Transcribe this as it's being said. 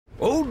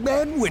Old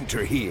Man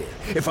Winter here.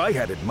 If I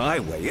had it my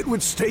way, it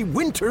would stay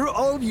winter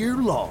all year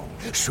long.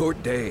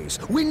 Short days,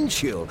 wind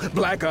chill,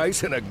 black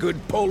ice, and a good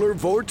polar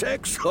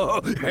vortex.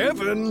 Oh,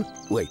 heaven!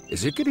 Wait,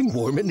 is it getting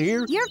warm in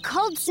here? Your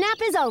cold snap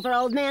is over,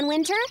 Old Man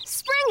Winter.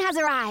 Spring has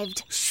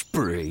arrived.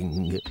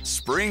 Spring.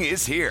 Spring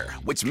is here,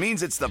 which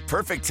means it's the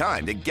perfect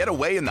time to get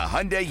away in the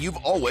Hyundai you've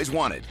always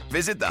wanted.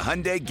 Visit the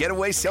Hyundai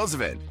Getaway Sales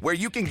Event, where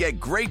you can get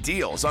great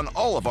deals on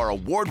all of our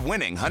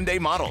award-winning Hyundai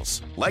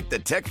models, like the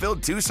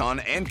tech-filled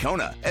Tucson and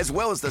Kona, as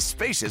well as the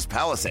spacious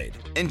Palisade.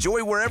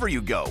 Enjoy wherever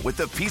you go with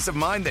the peace of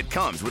mind that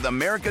comes with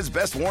America's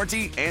best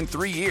warranty and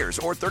 3 years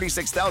or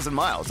 36,000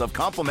 miles of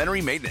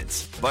complimentary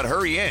maintenance. But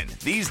hurry in,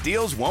 these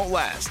deals won't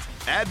last.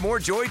 Add more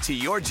joy to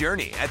your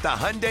journey at the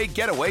Hyundai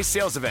Getaway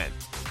Sales Event.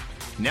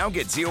 Now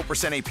get 0%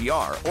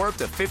 APR or up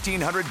to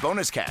 $1,500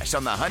 bonus cash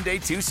on the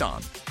Hyundai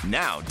Tucson.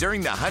 Now,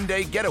 during the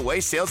Hyundai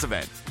Getaway Sales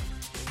Event.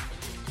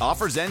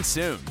 Offers end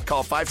soon.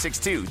 Call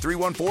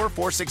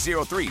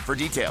 562-314-4603 for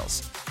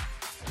details.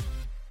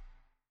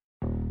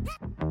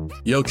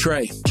 Yo,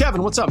 Trey.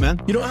 Kevin, what's up, man?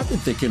 You know, I've been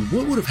thinking,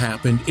 what would have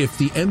happened if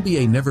the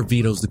NBA never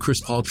vetoes the Chris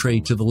Paul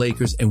trade to the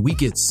Lakers and we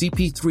get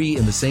CP3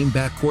 in the same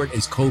backcourt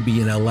as Kobe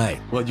in LA?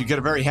 Well, you get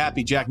a very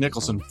happy Jack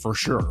Nicholson for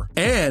sure.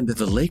 And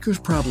the Lakers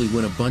probably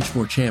win a bunch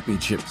more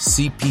championships.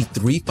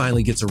 CP3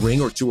 finally gets a ring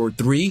or 2 or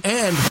 3,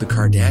 and the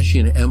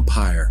Kardashian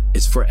empire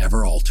is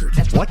forever altered.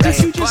 What did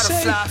you just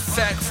say?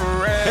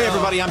 Hey,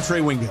 everybody, I'm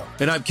Trey Wingo.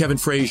 And I'm Kevin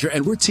Frazier,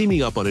 and we're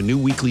teaming up on a new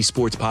weekly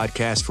sports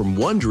podcast from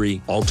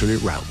Wondery,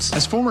 Alternate Routes.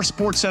 As former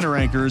Sports Center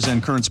anchors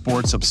and current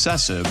sports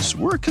obsessives,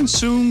 we're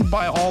consumed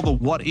by all the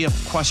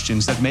what-if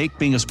questions that make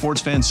being a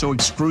sports fan so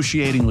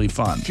excruciatingly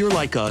fun. If you're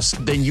like us,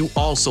 then you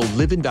also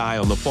live and die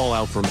on the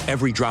fallout from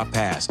every drop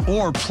pass.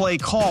 Or play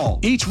call.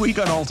 Each week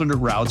on Alternate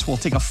Routes, we'll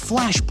take a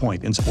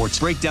flashpoint in sports,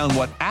 break down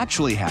what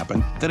actually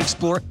happened, then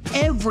explore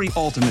every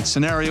alternate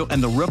scenario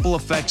and the ripple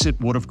effects it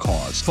would have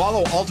caused.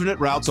 Follow Alternate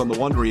Routes on the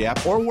Wondery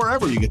app or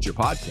wherever you get your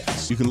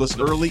podcasts. You can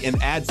listen early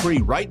and ad-free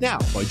right now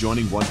by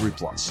joining Wondery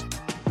Plus.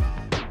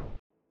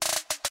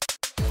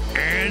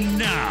 And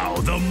now,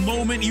 the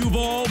moment you've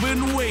all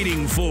been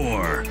waiting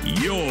for.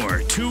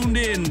 You're tuned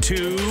in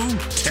to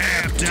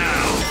Tapped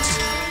Out.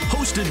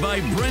 Hosted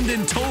by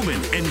Brendan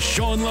Tobin and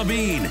Sean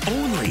Levine.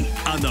 Only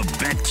on the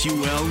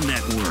BetQL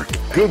Network.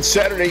 Good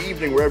Saturday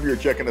evening, wherever you're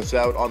checking us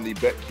out on the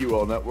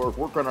BetQL Network.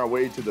 We're on our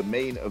way to the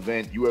main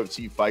event,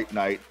 UFC Fight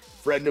Night.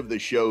 Friend of the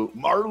show,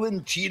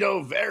 Marlon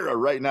Cheeto Vera.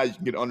 Right now, you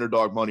can get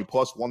underdog money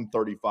plus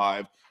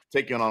 135.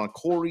 Taking on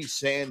Corey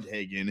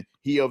Sandhagen,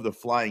 he of the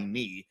Flying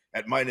Knee,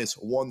 at minus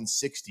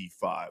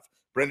 165.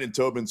 Brendan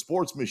Tobin,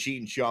 Sports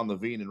Machine, Sean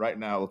Levine. And right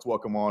now, let's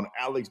welcome on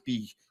Alex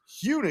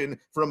Behunin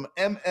from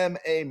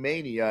MMA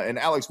Mania. And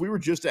Alex, we were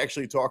just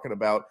actually talking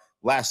about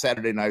last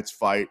Saturday night's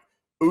fight.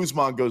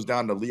 Usman goes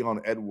down to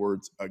Leon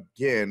Edwards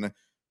again.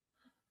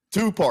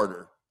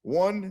 Two-parter.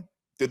 One,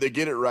 did they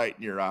get it right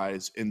in your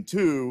eyes? And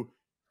two,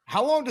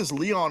 how long does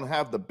Leon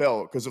have the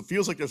belt? Because it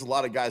feels like there's a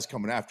lot of guys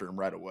coming after him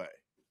right away.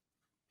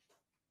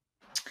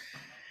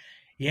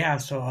 Yeah,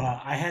 so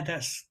I had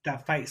that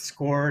fight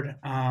scored.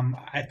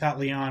 I thought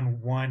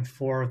Leon won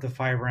 4 of the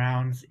 5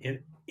 rounds.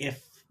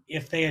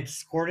 If they had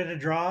scored it a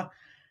draw,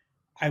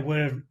 I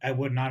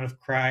would not have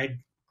cried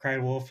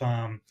wolf.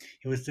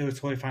 It was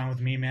totally fine with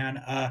me,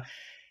 man.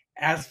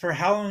 As for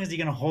how long is he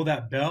gonna hold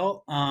that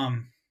belt,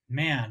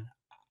 man,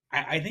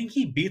 I think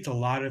he beats a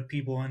lot of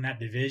people in that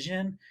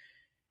division.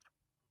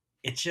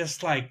 It's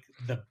just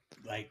the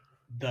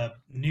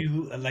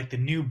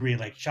new breed,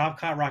 like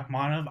Shavkat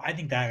Rakhmonov. I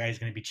think that guy's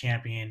going to be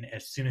champion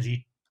as soon as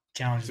he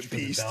challenges for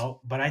the belt.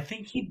 But I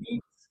think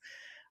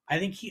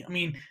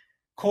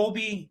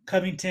Colby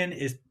Covington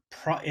is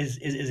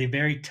a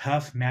very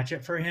tough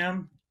matchup for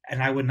him,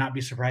 and I would not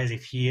be surprised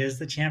if he is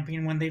the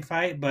champion when they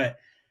fight. But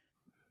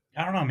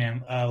I don't know,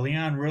 man.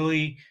 Leon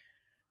really,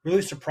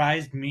 really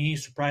surprised me,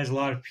 surprised a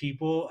lot of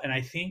people, and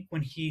I think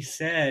when he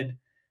said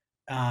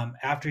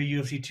after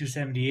UFC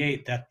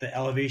 278 that the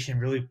elevation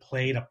really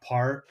played a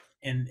part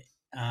in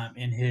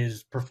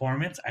his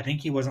performance, I think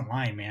he wasn't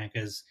lying, man,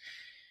 because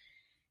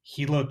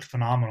he looked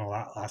phenomenal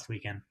last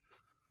weekend.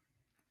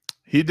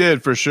 He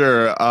did, for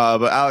sure.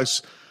 But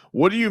Alex,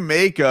 what do you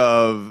make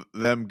of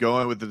them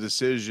going with the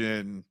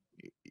decision,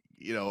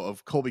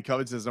 of Colby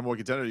Covington's number 1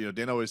 contender?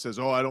 Dana always says,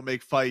 I don't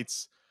make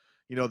fights,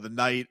 the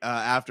night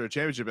after a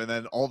championship. And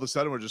then all of a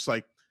sudden we're just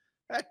like,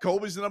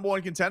 Colby's the number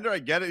 1 contender. I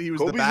get it. He was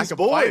Colby's the backup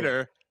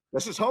fighter.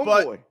 That's his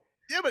homeboy.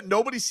 But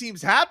nobody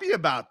seems happy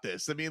about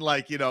this. I mean,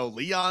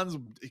 Leon's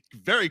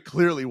very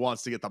clearly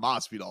wants to get the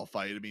Masvidal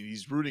fight. I mean,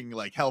 he's rooting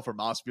like hell for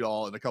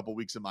Masvidal in a couple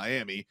weeks in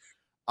Miami.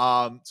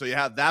 So you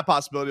have that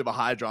possibility of a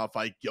high draw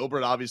fight.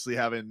 Gilbert obviously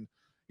having,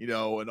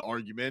 an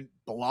argument.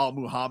 Bilal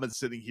Muhammad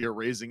sitting here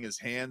raising his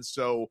hand.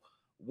 So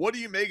what do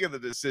you make of the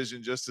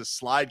decision just to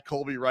slide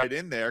Colby right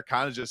in there,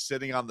 kind of just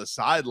sitting on the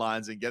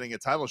sidelines and getting a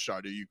title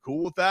shot? Are you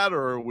cool with that,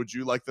 or would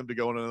you like them to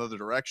go in another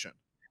direction?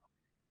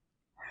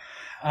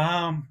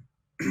 I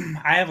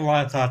have a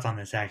lot of thoughts on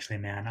this, actually,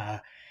 man.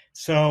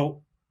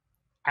 So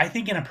I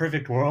think in a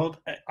perfect world,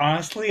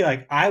 honestly,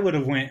 I would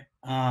have went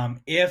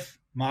if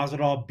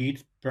Masvidal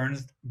beats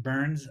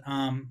Burns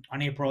on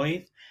April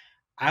 8th,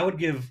 I would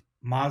give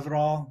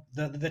Masvidal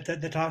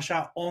the top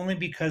shot only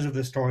because of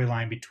the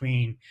storyline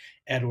between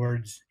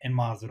Edwards and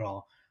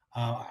Masvidal.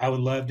 I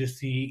would love to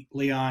see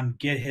Leon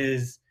get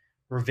his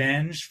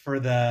revenge for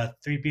the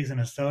 3-piece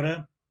and a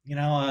soda,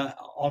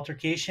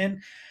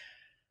 altercation.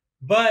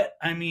 But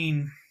I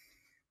mean,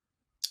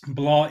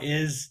 Blah he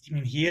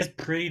is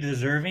pretty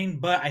deserving,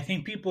 but I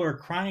think people are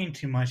crying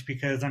too much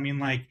because I mean,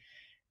 like,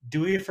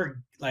 did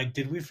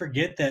we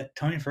forget that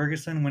Tony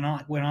Ferguson went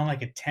on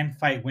like a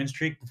 10-fight win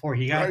streak before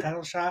he got a Right.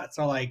 title shot?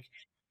 So like,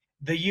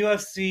 the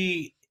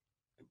UFC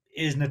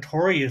is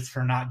notorious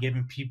for not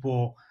giving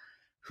people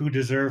who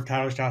deserve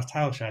title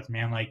shots,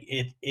 man. Like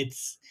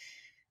it's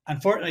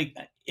unfortunately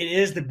it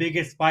is the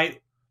biggest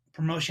fight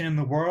promotion in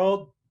the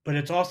world, but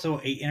it's also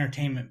a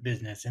entertainment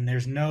business, and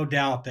there's no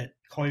doubt that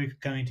Colby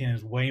Covington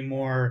is way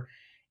more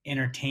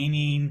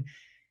entertaining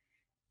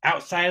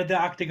outside of the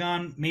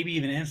octagon, maybe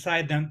even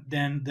inside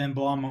than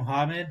Bilal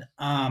Muhammad.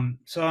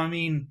 So I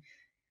mean,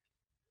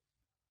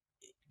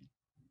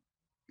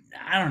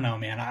 I don't know,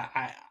 man.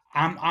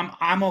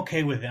 I'm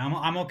okay with it.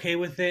 I'm okay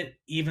with it,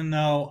 even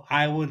though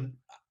I would,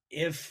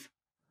 if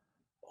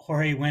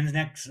Jorge wins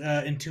next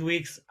in 2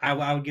 weeks,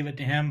 I would give it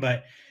to him.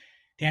 But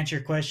to answer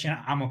your question,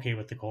 I'm okay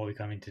with the Colby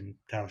Covington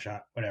title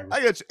shot. Whatever.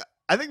 I get you.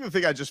 I think the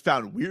thing I just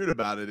found weird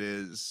about it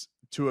is,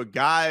 to a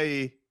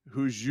guy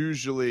who's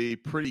usually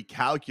pretty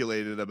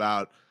calculated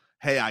about,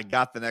 hey, I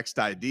got the next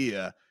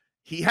idea.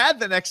 He had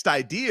the next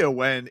idea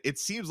when it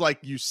seems like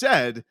you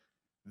said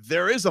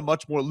there is a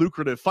much more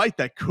lucrative fight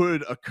that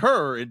could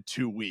occur in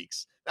 2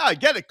 weeks. Now, I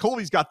get it.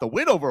 Colby's got the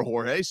win over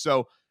Jorge.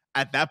 So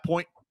at that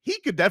point, he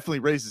could definitely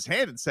raise his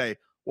hand and say,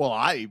 well,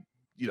 I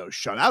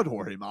shut out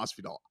Jorge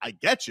Masvidal. I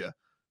get you.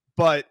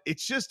 But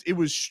it's just, it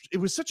was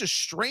such a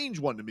strange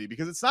one to me,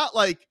 because it's not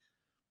like,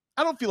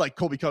 I don't feel like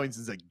Colby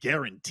Covington's a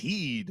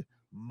guaranteed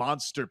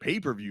monster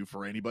pay-per-view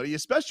for anybody,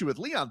 especially with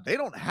Leon. They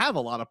don't have a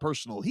lot of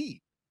personal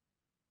heat.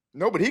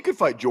 No, but he could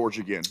fight George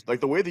again. Like,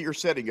 the way that you're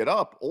setting it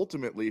up,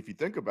 ultimately, if you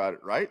think about it,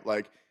 right?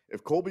 Like,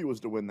 if Colby was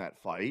to win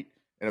that fight,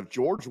 and if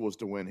George was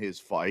to win his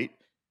fight,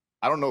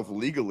 I don't know if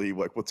legally,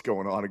 like, what's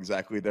going on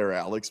exactly there,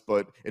 Alex,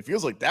 but it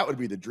feels like that would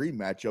be the dream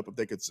matchup if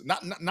they could.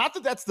 Not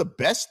that that's the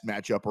best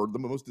matchup or the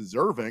most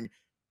deserving,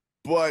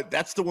 but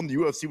that's the one the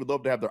UFC would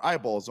love to have their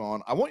eyeballs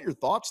on. I want your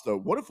thoughts, though.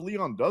 What if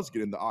Leon does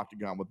get in the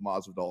octagon with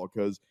Masvidal?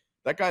 Because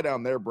that guy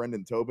down there,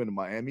 Brendan Tobin in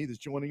Miami, that's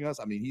joining us,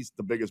 I mean, he's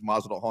the biggest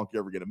Masvidal hunk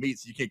you're ever going to meet,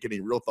 so you can't get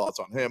any real thoughts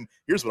on him.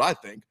 Here's what I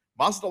think.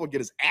 Masvidal would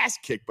get his ass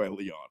kicked by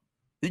Leon.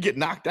 He'd get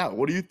knocked out.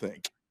 What do you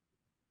think?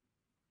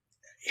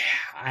 Yeah,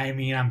 I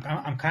mean,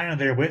 I'm kind of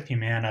there with you,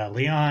 man.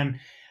 Leon,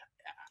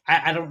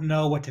 I don't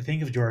know what to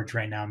think of George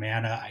right now,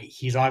 man.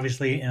 He's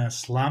obviously in a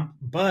slump,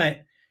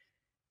 but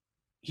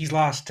he's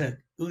lost to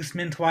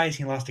Usman twice.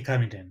 He lost to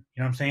Covington.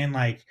 You know what I'm saying?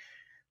 Like,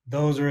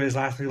 those are his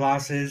last 3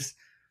 losses.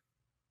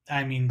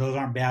 I mean, those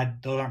aren't bad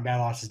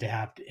losses to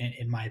have,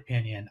 in my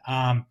opinion.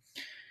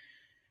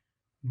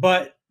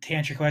 But to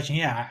answer your question,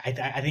 yeah,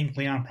 I think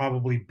Leon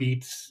probably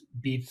beats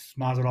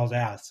Masvidal's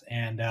ass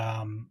and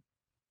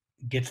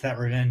gets that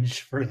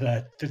revenge for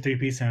the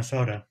 3-piece and a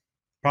soda.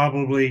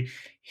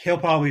 He'll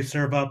probably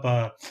serve up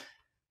a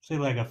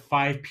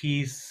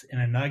 5-piece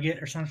and a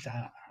nugget or something.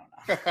 I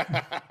don't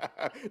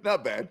know.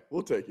 Not bad.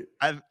 We'll take it.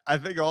 I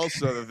think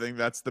also the thing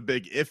that's the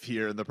big if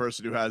here, and the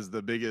person who has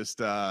the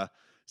biggest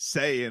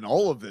say in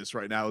all of this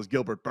right now is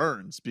Gilbert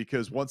Burns,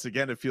 because once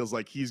again, it feels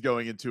like he's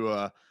going into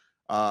a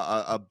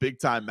big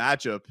time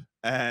matchup,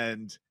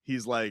 and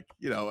he's like,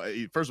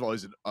 first of all,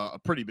 he's a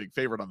pretty big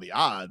favorite on the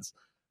odds,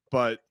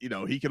 but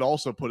he could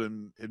also put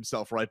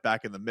himself right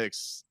back in the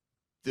mix.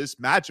 This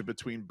matchup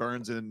between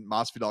Burns and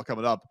Masvidal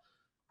coming up,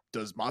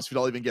 does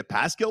Masvidal even get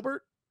past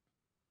Gilbert?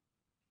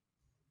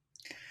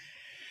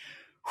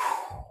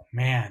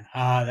 Man,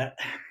 I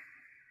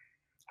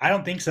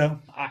don't think so.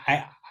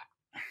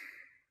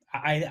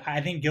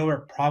 I think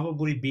Gilbert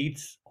probably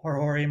beats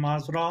Jorge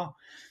Masvidal.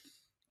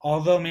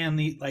 Although, man,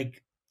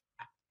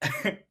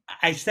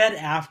 I said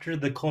after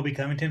the Colby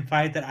Covington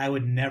fight that I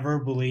would never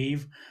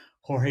believe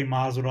Jorge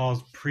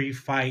Masvidal's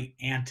pre-fight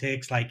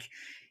antics,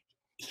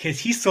 because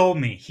he sold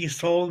me. He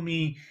sold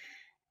me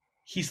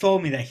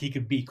that he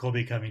could beat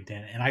Colby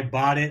Covington, and I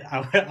bought it.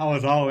 I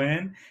was all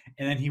in,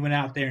 and then he went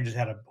out there and just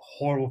had a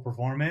horrible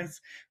performance.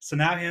 So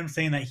now him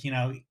saying that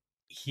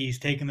he's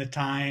taking the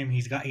time,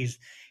 he's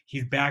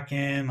back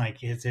in, like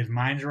his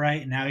mind's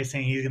right, and now he's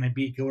saying he's going to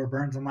beat Gilbert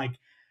Burns. I'm like,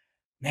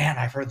 man,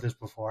 I've heard this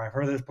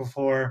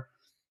before.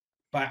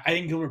 But I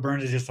think Gilbert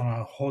Burns is just on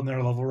a whole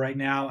nother level right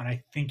now, and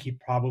I think he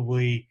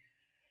probably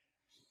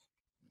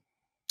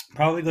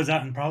goes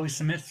out and probably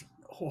submits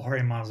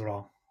Jorge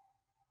Masvidal.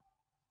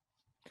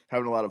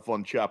 Having a lot of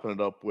fun chopping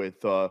it up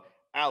with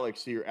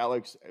Alex here.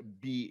 Alex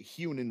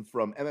Behunin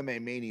from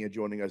MMA Mania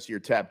joining us here,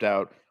 tapped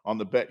out on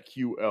the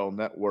BetQL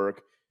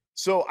network.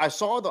 So I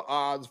saw the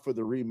odds for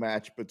the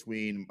rematch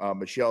between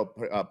Michelle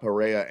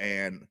Pereira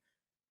and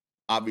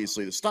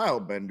obviously the Style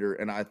Bender,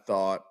 and I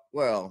thought,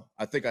 Well,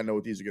 I think I know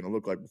what these are going to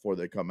look like before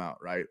they come out,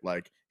 right?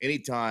 Like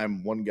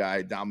anytime one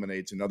guy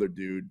dominates another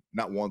dude,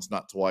 not once,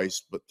 not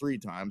twice, but 3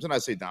 times, and I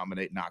say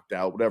dominate, knocked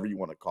out, whatever you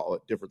want to call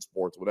it, different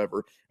sports,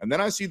 whatever. And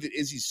then I see that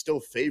Izzy's still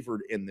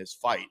favored in this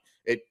fight.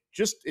 It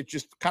just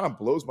kind of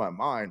blows my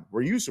mind.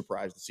 Were you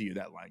surprised to see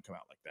that line come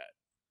out like that?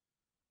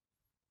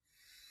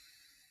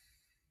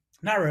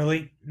 Not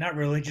really, not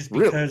really. Just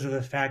Really? because of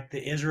the fact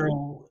that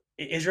Israel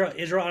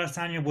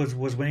Adesanya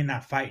was winning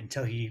that fight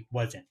until he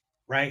wasn't,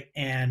 right?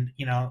 And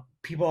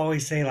people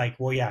always say like,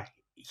 well, yeah,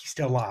 he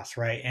still lost,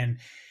 right? And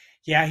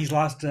yeah, he's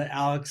lost to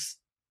Alex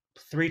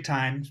 3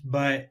 times,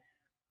 but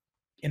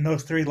in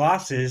those 3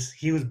 losses,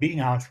 he was beating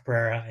Alex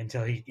Pereira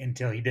until he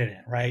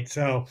didn't, right?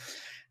 So,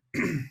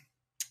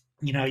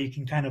 you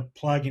can kind of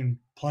plug and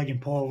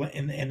pull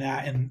in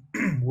that and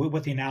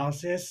with the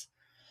analysis,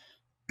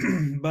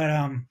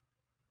 but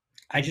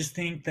I just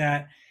think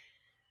that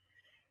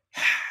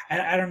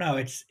I don't know.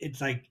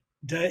 It's like,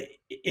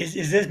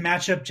 is this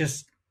matchup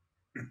just,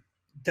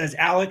 does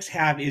Alex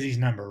have Izzy's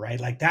number, right?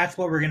 Like that's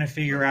what we're gonna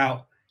figure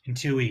out in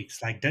 2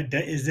 weeks. Like,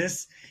 is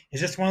this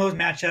one of those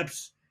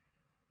matchups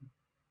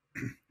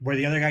where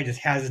the other guy just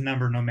has his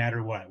number no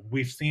matter what?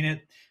 We've seen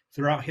it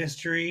throughout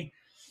history,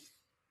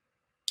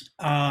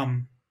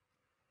 but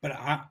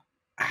I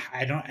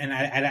don't, and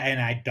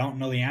I don't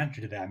know the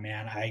answer to that,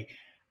 man.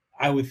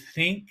 I would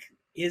think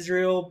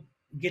Israel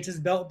gets his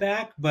belt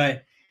back,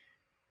 but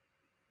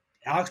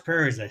Alex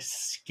Pereira is a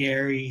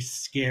scary,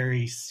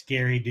 scary,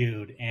 scary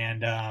dude,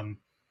 and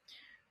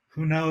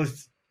who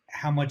knows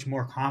how much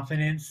more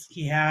confidence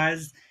he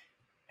has,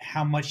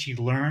 how much he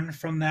learned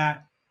from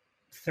that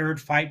third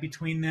fight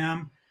between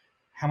them,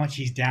 how much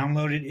he's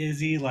downloaded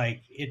Izzy.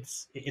 Like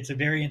it's a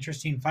very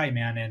interesting fight,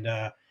 man.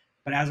 And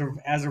but as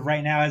of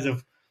right now, as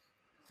of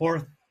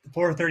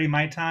 4:30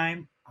 my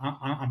time,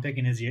 I'm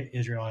picking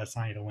Israel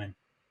Adesanya to win.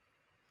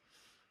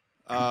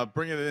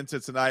 Bringing it into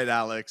tonight,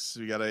 Alex,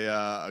 we got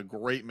a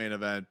great main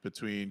event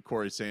between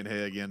Corey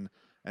Sandhagen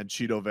and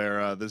Chito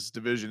Vera. This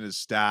division is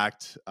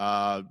stacked.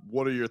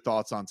 What are your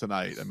thoughts on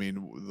tonight? I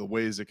mean, the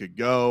ways it could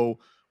go,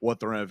 what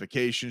the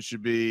ramifications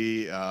should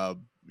be.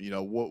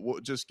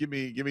 What just give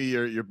me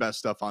your best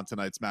stuff on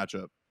tonight's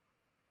matchup.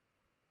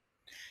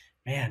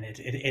 Man,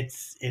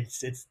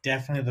 it's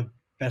definitely the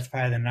best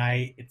fight of the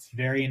night. It's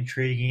very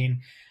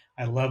intriguing.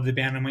 I love the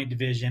bantamweight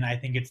division. I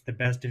think it's the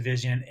best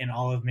division in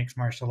all of mixed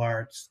martial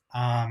arts.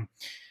 I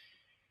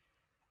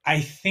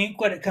think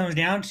what it comes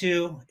down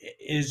to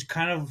is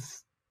kind of,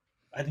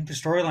 I think the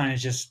storyline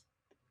is just,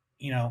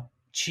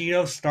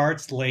 Cheeto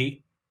starts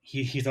late.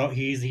 He's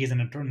a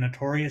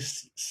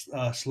notorious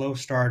slow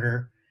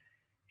starter,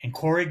 and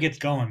Corey gets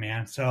going,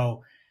 man.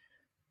 So,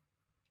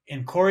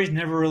 and Corey's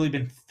never really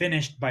been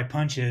finished by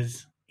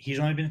punches. He's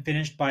only been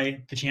finished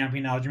by the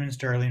champion Aljamain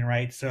Sterling,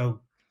 right? So,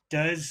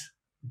 does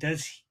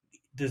does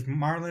does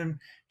Marlon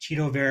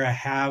Cheeto Vera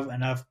have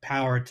enough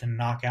power to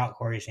knock out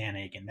Corey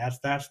Sandhagen?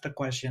 That's the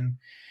question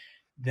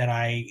that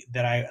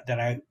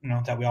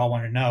we all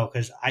want to know,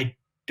 because I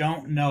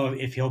don't know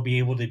if he'll be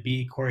able to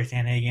beat Corey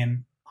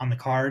Sandhagen on the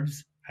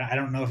cards. I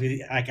don't know if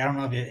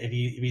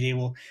he's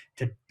able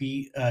to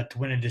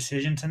win a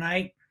decision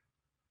tonight.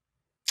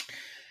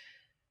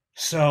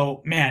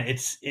 So man,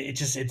 it's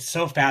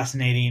so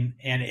fascinating,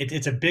 and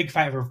it's a big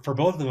fight for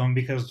both of them,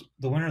 because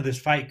the winner of this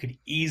fight could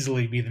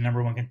easily be the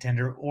number one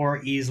contender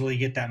or easily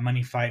get that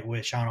money fight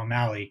with Sean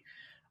O'Malley.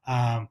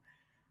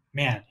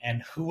 Man,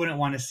 and who wouldn't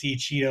want to see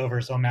Cheeto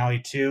versus O'Malley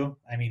too?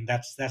 I mean,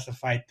 that's a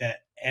fight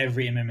that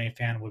every MMA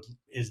fan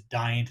is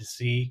dying to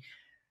see.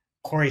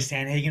 Corey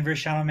Sandhagen versus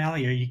Sean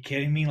O'Malley? Are you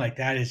kidding me? Like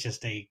that is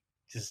just a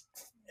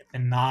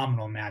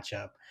phenomenal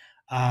matchup.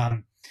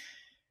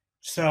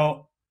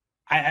 So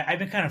I've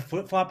been kind of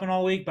flip flopping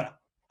all week, but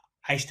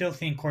I still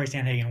think Corey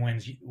Sandhagen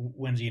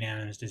wins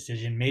unanimous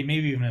decision, maybe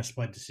even a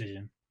split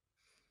decision.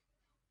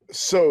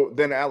 So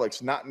then,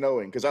 Alex, not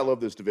knowing, because I love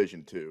this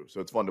division too,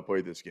 so it's fun to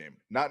play this game.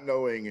 Not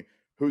knowing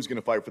who's going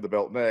to fight for the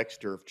belt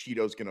next, or if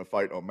Cheeto's going to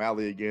fight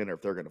O'Malley again, or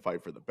if they're going to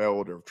fight for the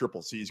belt, or if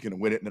Triple C is going to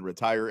win it and then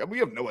retire. And we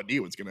have no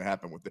idea what's going to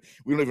happen with it.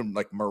 We don't even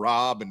like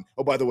Marab, and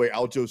oh, by the way,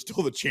 Aljo's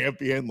still the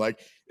champion. Like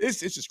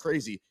it's just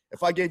crazy.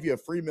 If I gave you a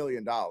 $3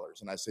 million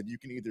and I said you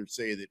can either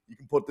say that you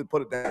can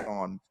put it down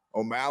on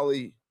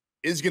O'Malley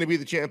is going to be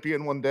the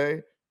champion one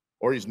day,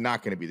 or he's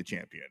not going to be the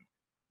champion,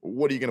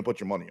 what are you going to put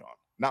your money on?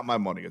 Not my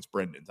money. It's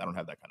Brendan's. I don't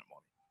have that kind of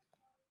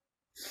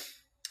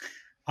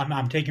money.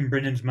 I'm taking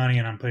Brendan's money,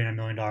 and I'm putting $1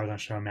 million on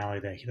Sean O'Malley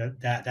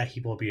that he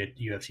will be a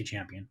UFC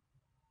champion.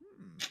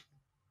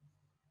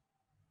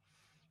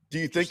 Do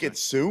you think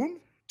it's soon?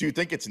 Do you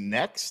think it's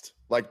next?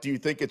 Like, do you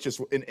think it's just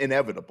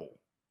inevitable?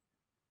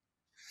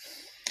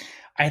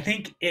 I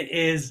think it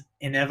is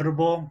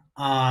inevitable.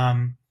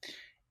 And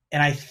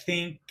I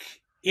think,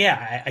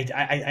 yeah,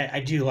 I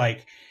do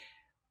like.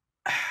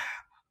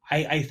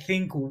 I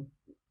think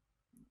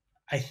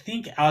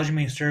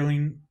Aljamain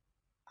Sterling.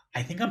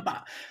 I think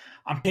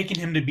I'm picking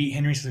him to beat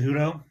Henry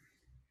Cejudo,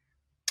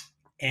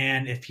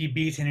 and if he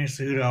beats Henry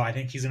Cejudo, I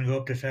think he's going to go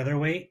up to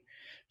featherweight.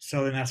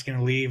 So then that's going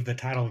to leave the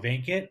title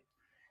vacant,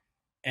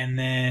 and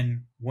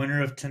then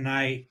winner of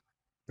tonight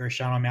or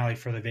Sean O'Malley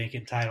for the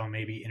vacant title,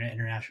 maybe in an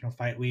International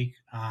Fight Week,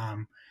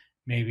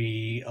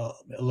 maybe a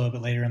little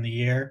bit later in the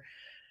year.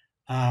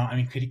 I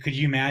mean, could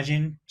you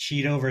imagine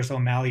Cheeto versus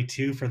O'Malley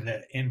 2 for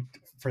the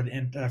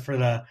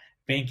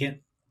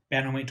vacant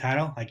bantamweight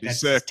title? Like,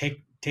 that's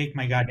sick. Take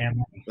my goddamn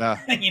money.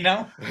 Yeah. You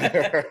know?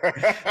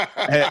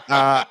 Hey,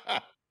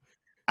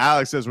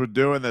 Alex says we're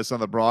doing this on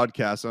the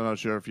broadcast. I'm not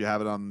sure if you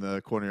have it on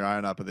the corner of your eye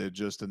or not, but they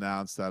just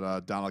announced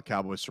that Donald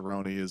Cowboy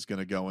Cerrone is going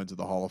to go into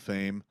the Hall of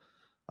Fame.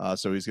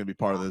 So he's going to be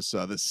part of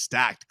this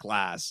stacked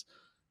class.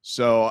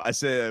 So I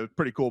say a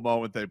pretty cool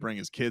moment. They bring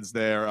his kids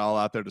there, all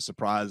out there to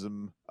surprise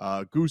him.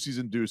 Goosey's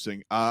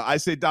inducing. I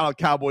say Donald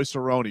Cowboy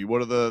Cerrone.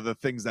 What are the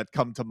things that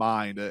come to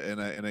mind in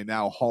a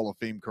now Hall of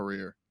Fame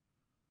career?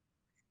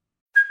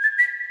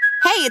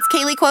 Hey, it's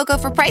Kaylee Cuoco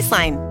for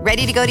Priceline.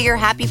 Ready to go to your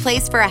happy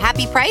place for a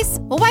happy price?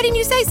 Well, why didn't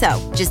you say so?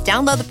 Just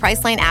download the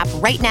Priceline app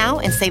right now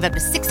and save up to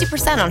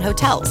 60% on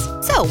hotels.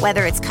 So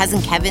whether it's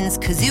Cousin Kevin's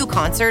Kazoo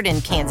Concert in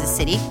Kansas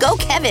City, go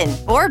Kevin,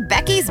 or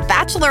Becky's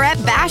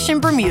Bachelorette Bash in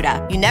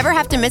Bermuda, you never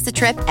have to miss a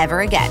trip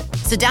ever again.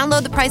 So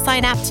download the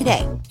Priceline app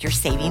today. Your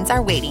savings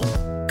are waiting.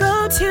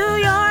 Go to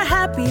your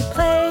happy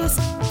place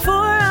for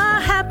a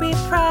happy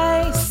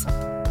price.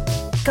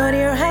 Go to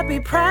your happy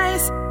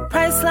price,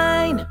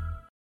 Priceline.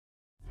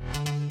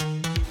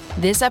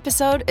 This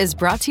episode is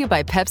brought to you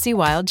by Pepsi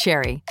Wild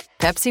Cherry.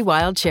 Pepsi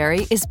Wild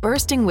Cherry is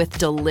bursting with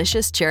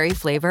delicious cherry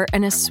flavor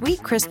and a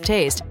sweet, crisp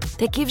taste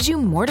that gives you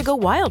more to go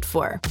wild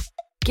for.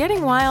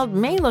 Getting wild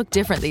may look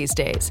different these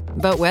days,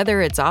 but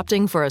whether it's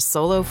opting for a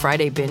solo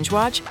Friday binge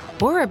watch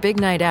or a big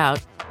night out,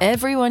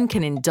 everyone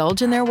can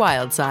indulge in their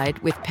wild side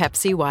with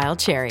Pepsi Wild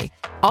Cherry.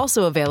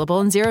 Also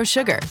available in Zero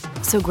Sugar.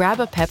 So grab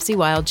a Pepsi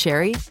Wild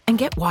Cherry and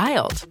get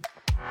wild.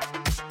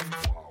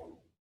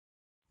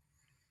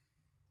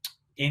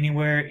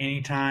 Anywhere,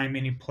 anytime,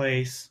 any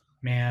place,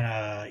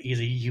 man.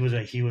 He was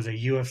a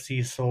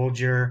UFC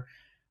soldier,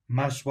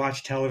 must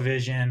watch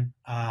television,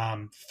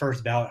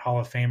 first ballot Hall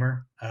of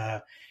Famer.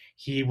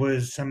 He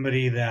was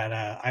somebody that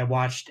I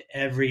watched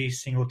every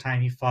single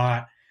time he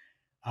fought.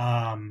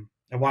 I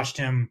watched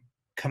him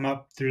come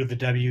up through the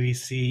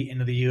WEC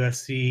into the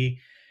UFC.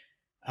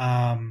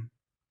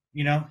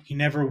 He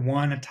never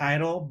won a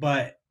title,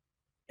 but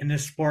in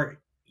this sport,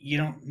 you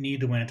don't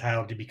need to win a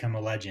title to become a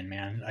legend,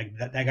 man. Like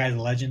that guy's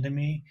a legend to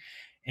me,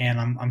 and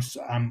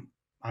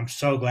I'm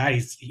so glad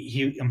he's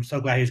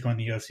going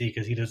to the UFC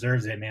because he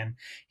deserves it, man.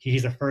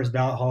 He's a first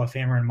ballot Hall of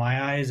Famer in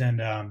my eyes, and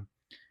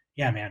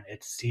yeah, man,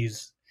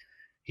 he's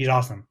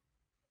awesome.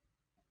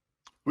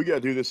 We got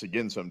to do this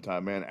again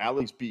sometime, man.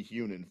 Alex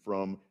Behunin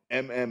from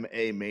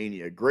MMA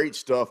Mania. Great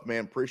stuff,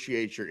 man.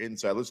 Appreciate your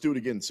insight. Let's do it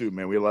again soon,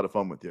 man. We had a lot of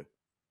fun with you.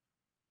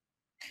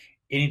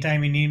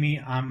 Anytime you need me,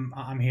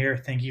 I'm here.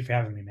 Thank you for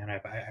having me, man.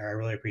 I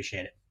really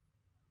appreciate it.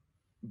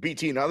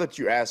 BT, now that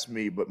you asked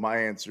me, but my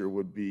answer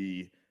would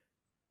be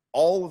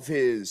all of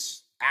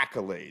his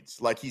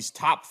accolades. Like, he's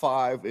top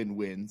 5 in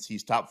wins.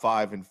 He's top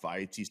 5 in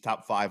fights. He's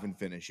top 5 in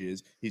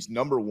finishes. He's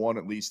number 1,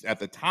 at least at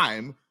the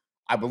time.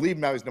 I believe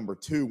now he's number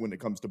 2 when it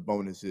comes to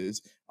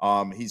bonuses.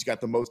 He's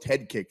got the most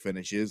head kick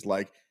finishes.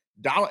 Like,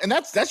 Donald, and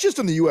that's just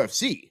in the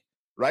UFC,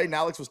 right? And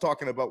Alex was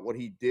talking about what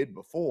he did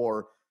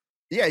before.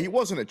 Yeah, he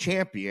wasn't a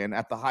champion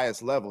at the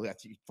highest level.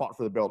 He fought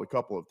for the belt a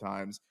couple of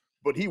times,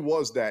 but he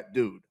was that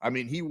dude. I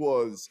mean, he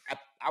was,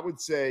 I would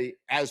say,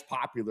 as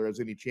popular as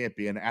any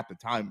champion at the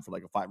time for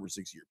like a 5 or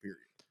 6 year period.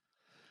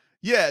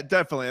 Yeah,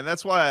 definitely. And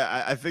that's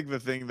why I think the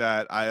thing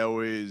that I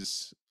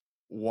always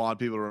want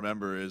people to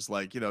remember is,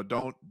 like,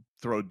 don't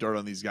throw dirt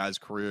on these guys'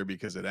 career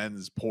because it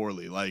ends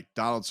poorly. Like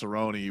Donald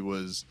Cerrone he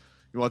wants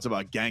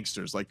about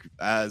gangsters. Like,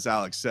 as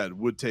Alex said,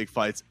 would take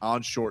fights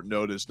on short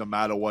notice, no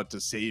matter what,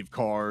 to save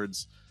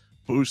cards,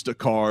 boost a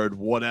card,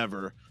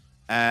 whatever.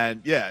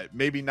 And yeah,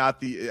 maybe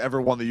not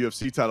ever won the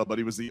UFC title, but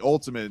he was the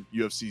ultimate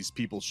UFC's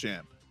people's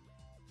champ.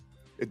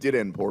 It did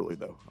end poorly,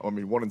 though. I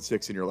mean,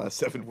 1-6 in your last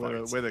 7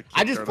 fights.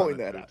 I just point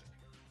that out.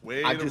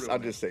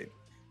 I'm just saying.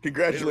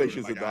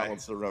 Congratulations to Donald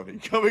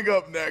Cerrone. Coming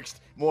up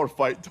next, more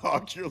fight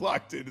talk. You're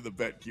locked into the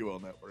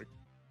BetQL Network.